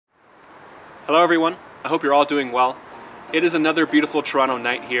Hello everyone, I hope you're all doing well. It is another beautiful Toronto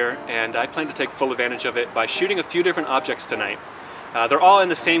night here, and I plan to take full advantage of it by shooting a few different objects tonight. They're all in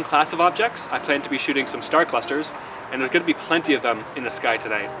the same class of objects. I plan to be shooting some star clusters, and there's going to be plenty of them in the sky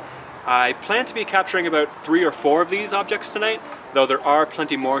tonight. I plan to be capturing about 3 or 4 of these objects tonight, though there are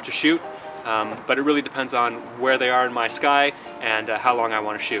plenty more to shoot, but it really depends on where they are in my sky and how long I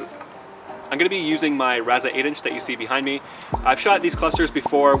want to shoot. I'm going to be using my RASA 8-inch that you see behind me. I've shot these clusters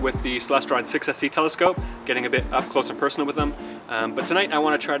before with the Celestron 6SC telescope, getting a bit up close and personal with them, but tonight I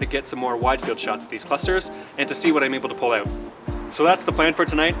want to try to get some more wide field shots of these clusters and to see what I'm able to pull out. So that's the plan for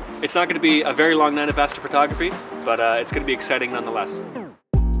tonight. It's not going to be a very long night of astrophotography, but it's going to be exciting nonetheless.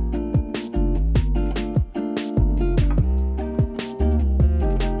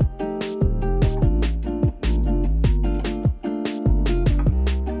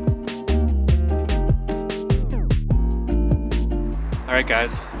 Alright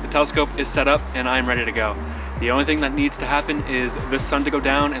guys, the telescope is set up and I'm ready to go. The only thing that needs to happen is the sun to go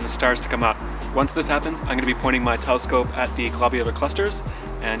down and the stars to come up. Once this happens, I'm going to be pointing my telescope at the globular clusters,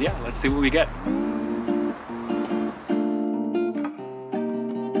 and yeah, let's see what we get.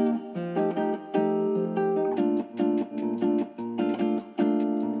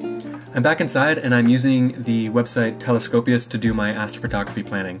 I'm back inside and I'm using the website Telescopius to do my astrophotography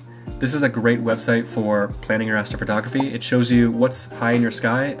planning. This is a great website for planning your astrophotography. It shows you what's high in your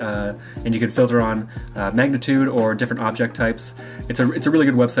sky, and you can filter on magnitude or different object types. It's a really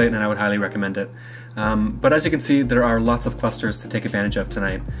good website and I would highly recommend it. But as you can see, there are lots of clusters to take advantage of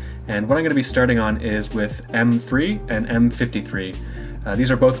tonight. And what I'm going to be starting on is with M3 and M53. These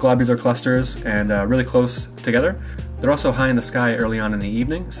are both globular clusters and really close together. They're also high in the sky early on in the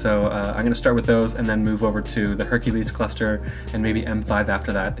evening, so I'm going to start with those and then move over to the Hercules cluster and maybe M5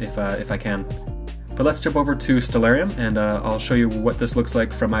 after that if I can. But let's jump over to Stellarium and I'll show you what this looks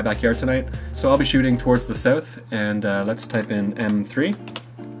like from my backyard tonight. So I'll be shooting towards the south, and let's type in M3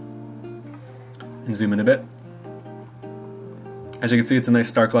 and zoom in a bit. As you can see, it's a nice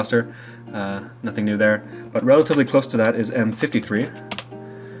star cluster, nothing new there, but relatively close to that is M53.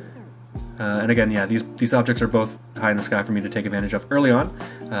 And again, yeah, these objects are both high in the sky for me to take advantage of early on.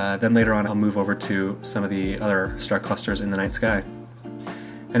 Then later on I'll move over to some of the other star clusters in the night sky.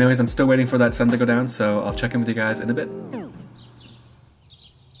 Anyways, I'm still waiting for that sun to go down, so I'll check in with you guys in a bit.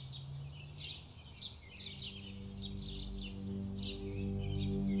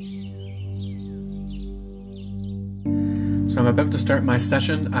 So I'm about to start my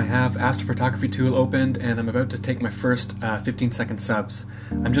session. I have astrophotography tool opened and I'm about to take my first 15-second subs.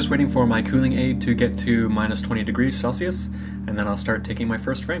 I'm just waiting for my cooling aid to get to minus 20 degrees Celsius, and then I'll start taking my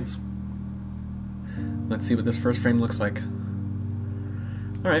first frames. Let's see what this first frame looks like.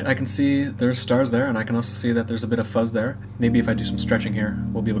 Alright, I can see there's stars there, and I can also see that there's a bit of fuzz there. Maybe if I do some stretching here,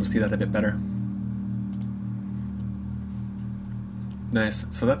 we'll be able to see that a bit better. Nice,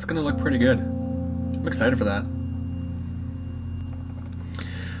 so that's going to look pretty good. I'm excited for that.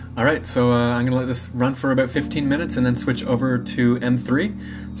 Alright, so I'm going to let this run for about 15 minutes and then switch over to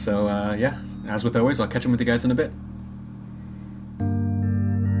M3. So yeah, as with always, I'll catch up with you guys in a bit.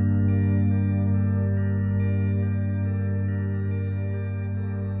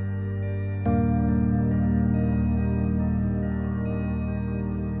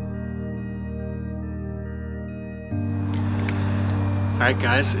 Alright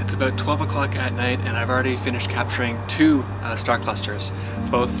guys, it's about 12 o'clock at night and I've already finished capturing 2 star clusters,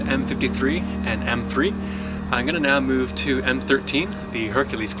 both M53 and M3. I'm going to now move to M13, the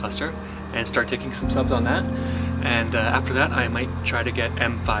Hercules cluster, and start taking some subs on that. And after that I might try to get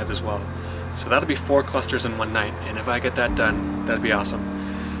M5 as well. So that'll be 4 clusters in one night, and if I get that done, that'd be awesome.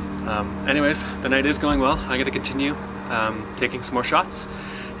 Anyways, the night is going well. I'm going to continue taking some more shots,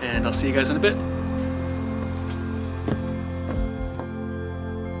 and I'll see you guys in a bit.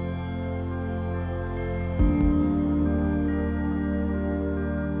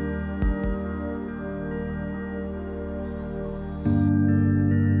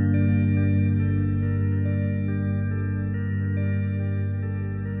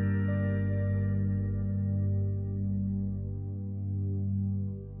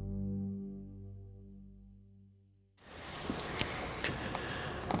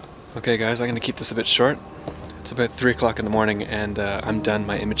 Okay guys, I'm going to keep this a bit short. It's about 3 o'clock in the morning and I'm done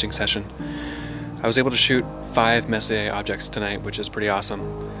my imaging session. I was able to shoot 5 Messier objects tonight, which is pretty awesome.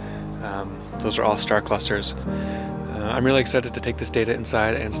 Those are all star clusters. I'm really excited to take this data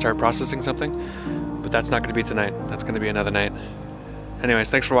inside and start processing something, but that's not going to be tonight. That's going to be another night. Anyways,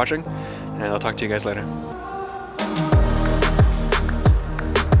 thanks for watching, and I'll talk to you guys later.